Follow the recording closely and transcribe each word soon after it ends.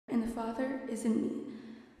Father is in me.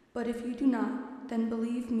 But if you do not, then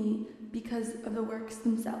believe me because of the works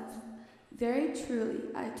themselves. Very truly,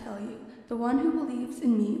 I tell you, the one who believes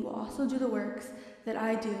in me will also do the works that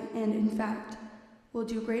I do, and in fact, will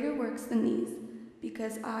do greater works than these,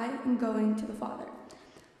 because I am going to the Father.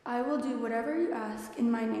 I will do whatever you ask in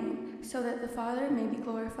my name, so that the Father may be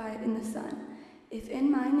glorified in the Son. If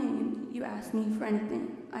in my name you ask me for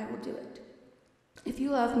anything, I will do it. If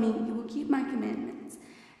you love me, you will keep my commandments,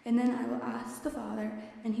 and then I will ask the Father,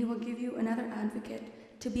 and he will give you another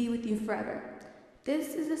advocate to be with you forever.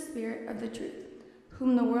 This is the Spirit of the truth,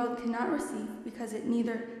 whom the world cannot receive because it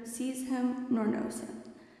neither sees him nor knows him.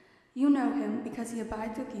 You know him because he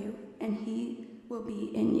abides with you, and he will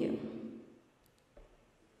be in you.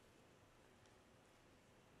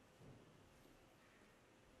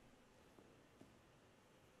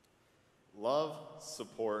 Love,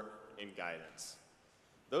 support, and guidance.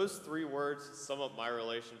 Those three words sum up my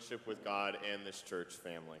relationship with God and this church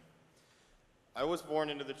family. I was born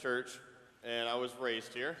into the church, and I was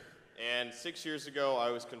raised here, and 6 years ago I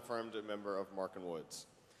was confirmed a member of Markham Woods.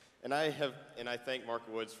 And I thank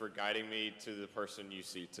Markham Woods for guiding me to the person you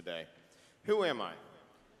see today. Who am I?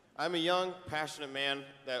 I'm a young, passionate man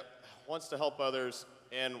that wants to help others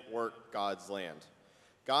and work God's land.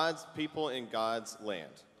 God's people in God's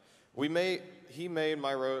land. He made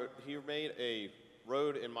a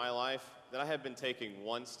road in my life that I have been taking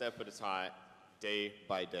one step at a time, day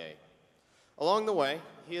by day. Along the way,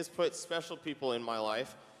 he has put special people in my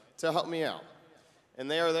life to help me out. And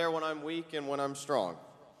they are there when I'm weak and when I'm strong.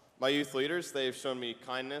 My youth leaders, they have shown me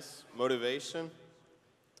kindness, motivation,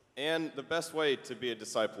 and the best way to be a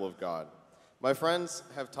disciple of God. My friends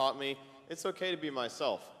have taught me it's okay to be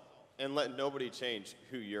myself and let nobody change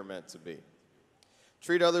who you're meant to be.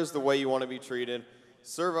 Treat others the way you want to be treated,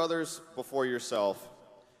 serve others before yourself,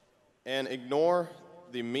 and ignore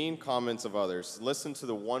the mean comments of others. Listen to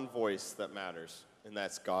the one voice that matters, and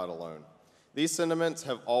that's God alone. These sentiments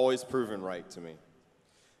have always proven right to me.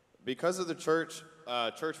 Because of the church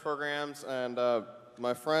programs and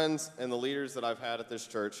my friends and the leaders that I've had at this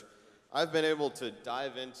church, I've been able to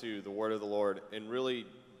dive into the Word of the Lord and really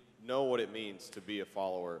know what it means to be a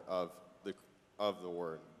follower of the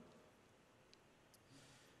Word.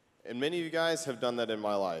 And many of you guys have done that in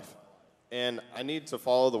my life. And I need to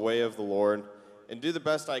follow the way of the Lord and do the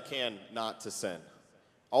best I can not to sin.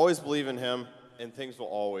 Always believe in him, and things will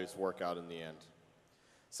always work out in the end.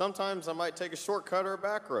 Sometimes I might take a shortcut or a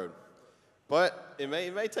back road, but it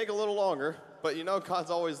may take a little longer, but you know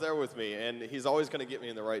God's always there with me, and he's always going to get me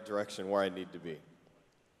in the right direction where I need to be.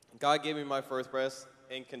 God gave me my first breath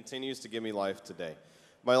and continues to give me life today.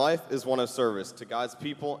 My life is one of service to God's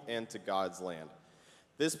people and to God's land.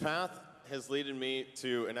 This path has led me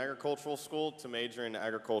to an agricultural school to major in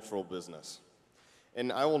agricultural business.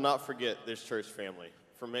 And I will not forget this church family.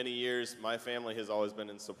 For many years, my family has always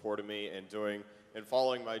been in support of me and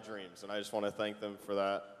following my dreams. And I just want to thank them for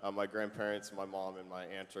that. My grandparents, my mom, and my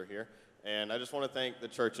aunt are here. And I just want to thank the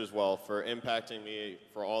church as well for impacting me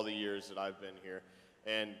for all the years that I've been here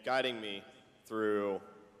and guiding me through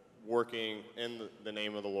working in the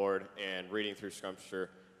name of the Lord and reading through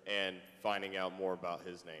Scripture and finding out more about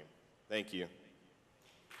his name. Thank you.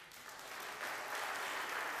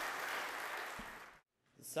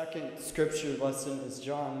 The second scripture lesson is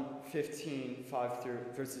John 15,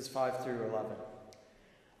 verses 5 through 11.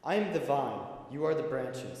 I am the vine, you are the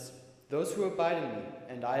branches. Those who abide in me,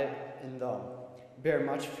 and I in them, bear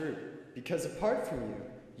much fruit, because apart from you,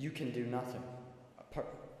 you can do nothing.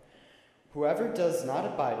 Whoever does not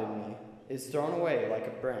abide in me is thrown away like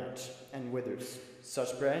a branch and withers.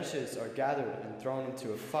 Such branches are gathered and thrown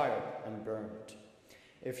into a fire and burned.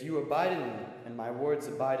 If you abide in me, and my words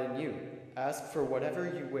abide in you, ask for whatever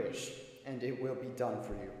you wish, and it will be done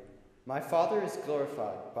for you. My Father is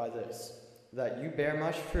glorified by this, that you bear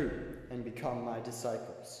much fruit and become my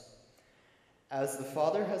disciples. As the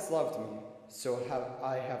Father has loved me, so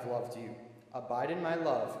I have loved you. Abide in my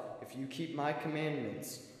love. If you keep my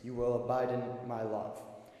commandments, you will abide in my love.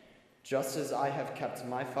 Just as I have kept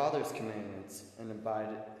my Father's commandments and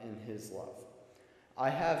abide in his love. I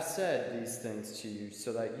have said these things to you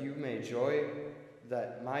so that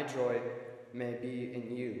that my joy may be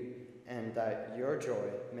in you, and that your joy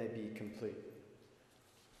may be complete.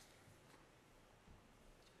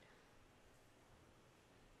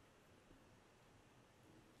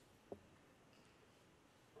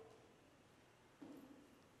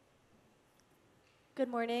 Good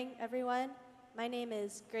morning, everyone. My name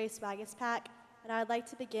is Grace Waguespack, and I would like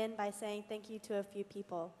to begin by saying thank you to a few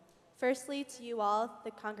people. Firstly, to you all,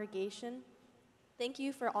 the congregation, thank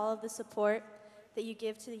you for all of the support that you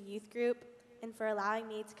give to the youth group. and for allowing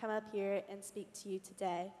me to come up here and speak to you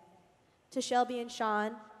today. To Shelby and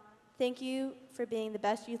Sean, thank you for being the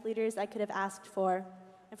best youth leaders I could have asked for,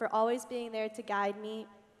 and for always being there to guide me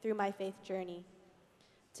through my faith journey.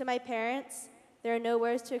 To my parents, there are no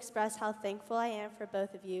words to express how thankful I am for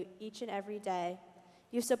both of you each and every day.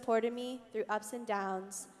 You've supported me through ups and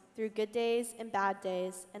downs, through good days and bad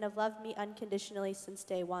days, and have loved me unconditionally since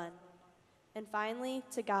day one. And finally,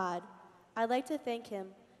 to God, I'd like to thank him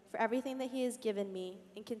for everything that he has given me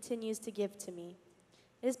and continues to give to me.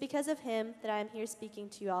 It is because of him that I am here speaking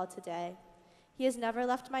to you all today. He has never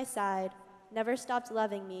left my side, never stopped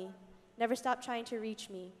loving me, never stopped trying to reach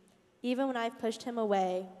me, even when I've pushed him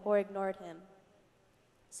away or ignored him.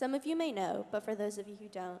 Some of you may know, but for those of you who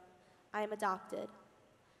don't, I am adopted.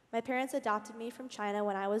 My parents adopted me from China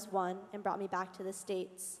when I was 1 and brought me back to the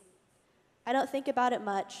States. I don't think about it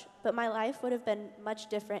much, but my life would have been much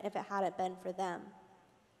different if it hadn't been for them.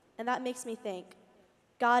 And that makes me think,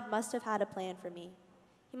 God must have had a plan for me.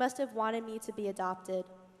 He must have wanted me to be adopted.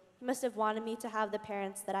 He must have wanted me to have the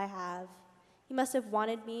parents that I have. He must have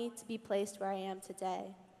wanted me to be placed where I am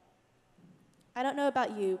today. I don't know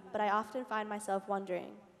about you, but I often find myself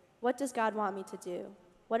wondering, what does God want me to do?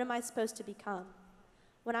 What am I supposed to become?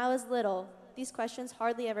 When I was little, these questions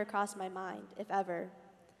hardly ever crossed my mind, if ever.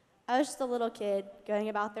 I was just a little kid going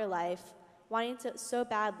about their life, wanting to so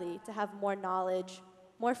badly to have more knowledge,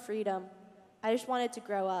 more freedom. I just wanted to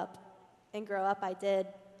grow up, and grow up I did.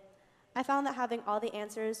 I found that having all the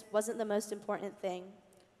answers wasn't the most important thing,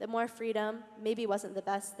 that more freedom maybe wasn't the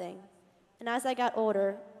best thing. And as I got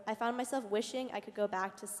older, I found myself wishing I could go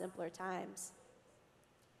back to simpler times.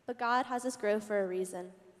 But God has us grow for a reason.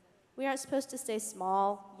 We aren't supposed to stay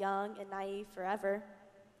small, young, and naive forever.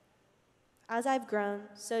 As I've grown,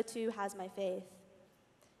 so too has my faith.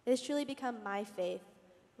 It has truly become my faith,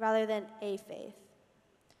 rather than a faith.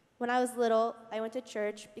 When I was little, I went to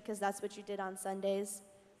church because that's what you did on Sundays.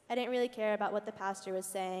 I didn't really care about what the pastor was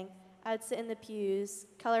saying. I would sit in the pews,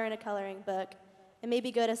 color in a coloring book, and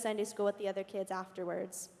maybe go to Sunday school with the other kids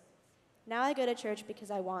afterwards. Now I go to church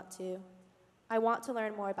because I want to. I want to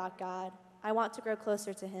learn more about God. I want to grow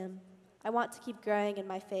closer to him. I want to keep growing in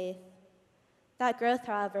my faith. That growth,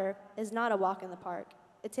 however, is not a walk in the park.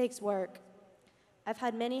 It takes work. I've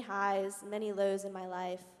had many highs, many lows in my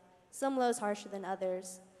life, some lows harsher than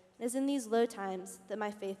others. It is in these low times that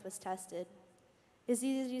my faith was tested. It's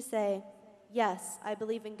easy to say, yes, I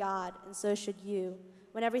believe in God, and so should you,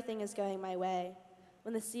 when everything is going my way.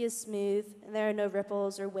 When the sea is smooth and there are no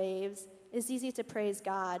ripples or waves, it's easy to praise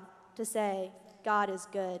God, to say, God is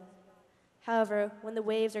good. However, when the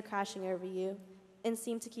waves are crashing over you and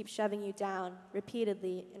seem to keep shoving you down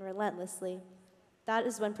repeatedly and relentlessly, that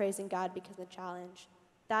is when praising God becomes a challenge.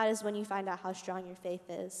 That is when you find out how strong your faith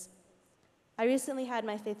is. I recently had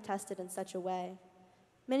my faith tested in such a way.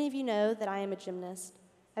 Many of you know that I am a gymnast.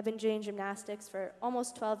 I've been doing gymnastics for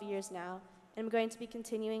almost 12 years now, and I'm going to be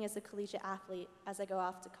continuing as a collegiate athlete as I go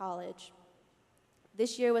off to college.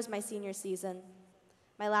 This year was my senior season,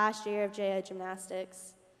 my last year of JO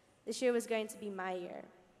gymnastics. This year was going to be my year.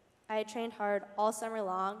 I had trained hard all summer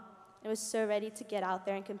long and was so ready to get out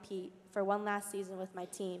there and compete for one last season with my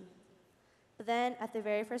team. But then, at the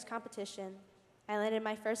very first competition, I landed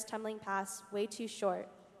my first tumbling pass way too short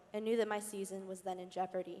and knew that my season was then in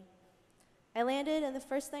jeopardy. I landed, and the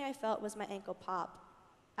first thing I felt was my ankle pop.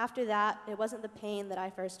 After that, it wasn't the pain that I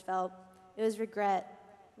first felt. It was regret,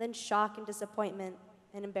 then shock and disappointment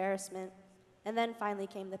and embarrassment, and then finally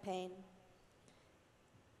came the pain.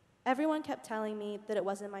 Everyone kept telling me that it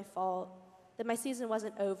wasn't my fault, that my season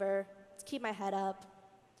wasn't over, to keep my head up.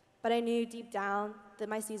 But I knew deep down that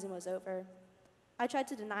my season was over. I tried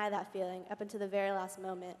to deny that feeling up until the very last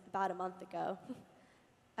moment, about a month ago.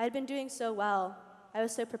 I had been doing so well. I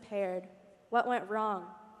was so prepared. What went wrong?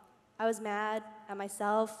 I was mad at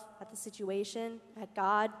myself, at the situation, at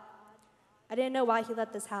God. I didn't know why he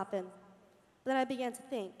let this happen. But then I began to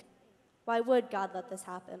think, why would God let this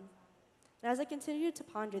happen? And as I continued to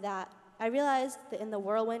ponder that, I realized that in the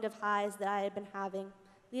whirlwind of highs that I had been having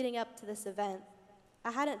leading up to this event,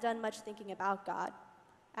 I hadn't done much thinking about God.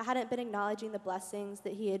 I hadn't been acknowledging the blessings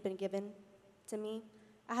that he had been given to me.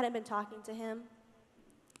 I hadn't been talking to him.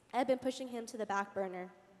 I had been pushing him to the back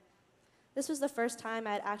burner. This was the first time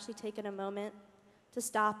I had actually taken a moment to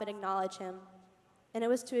stop and acknowledge him, and it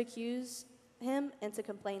was to accuse him and to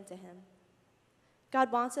complain to him.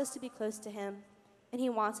 God wants us to be close to him, and he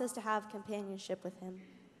wants us to have companionship with him.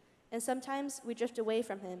 And sometimes we drift away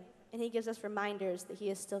from him, and he gives us reminders that he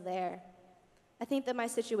is still there. I think that my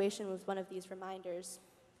situation was one of these reminders.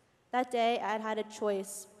 That day, I had had a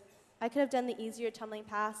choice. I could have done the easier tumbling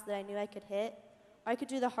pass that I knew I could hit, or I could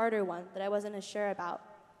do the harder one that I wasn't as sure about.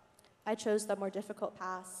 I chose the more difficult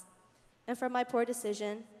path. And from my poor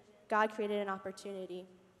decision, God created an opportunity.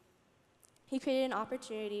 He created an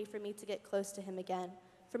opportunity for me to get close to him again,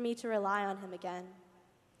 for me to rely on him again.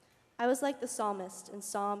 I was like the psalmist in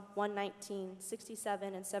Psalm 119,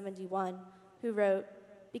 67, and 71, who wrote,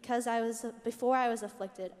 before I was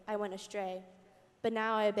afflicted, I went astray, but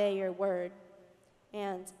now I obey your word.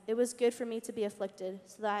 And it was good for me to be afflicted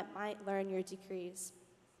so that I might learn your decrees.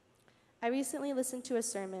 I recently listened to a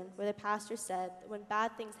sermon where the pastor said that when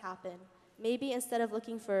bad things happen, maybe instead of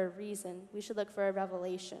looking for a reason, we should look for a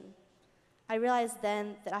revelation. I realized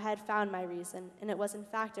then that I had found my reason, and it was in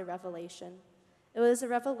fact a revelation. It was a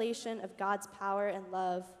revelation of God's power and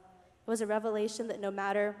love. It was a revelation that no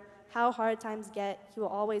matter how hard times get, he will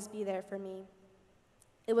always be there for me.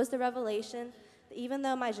 It was the revelation that even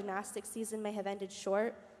though my gymnastics season may have ended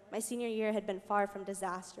short, my senior year had been far from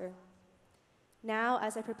disaster. Now,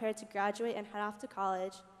 as I prepare to graduate and head off to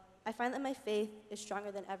college, I find that my faith is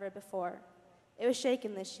stronger than ever before. It was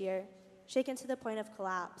shaken this year, shaken to the point of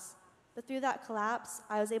collapse. But through that collapse,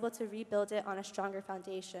 I was able to rebuild it on a stronger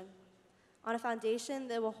foundation, on a foundation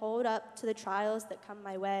that will hold up to the trials that come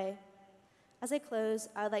my way. As I close,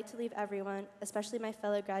 I would like to leave everyone, especially my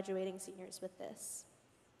fellow graduating seniors, with this.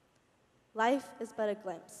 Life is but a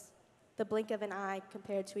glimpse, the blink of an eye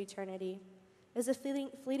compared to eternity. It is a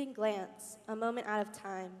fleeting glance, a moment out of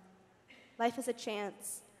time. Life is a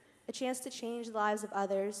chance to change the lives of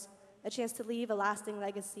others, a chance to leave a lasting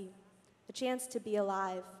legacy, a chance to be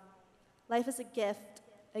alive. Life is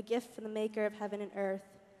a gift from the maker of heaven and earth,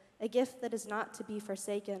 a gift that is not to be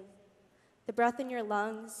forsaken. The breath in your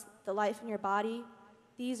lungs, the life in your body,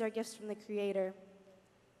 these are gifts from the Creator.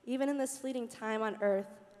 Even in this fleeting time on earth,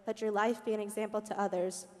 let your life be an example to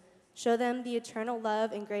others. Show them the eternal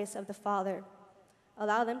love and grace of the Father.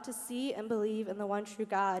 Allow them to see and believe in the one true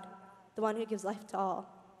God, the one who gives life to all.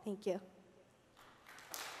 Thank you.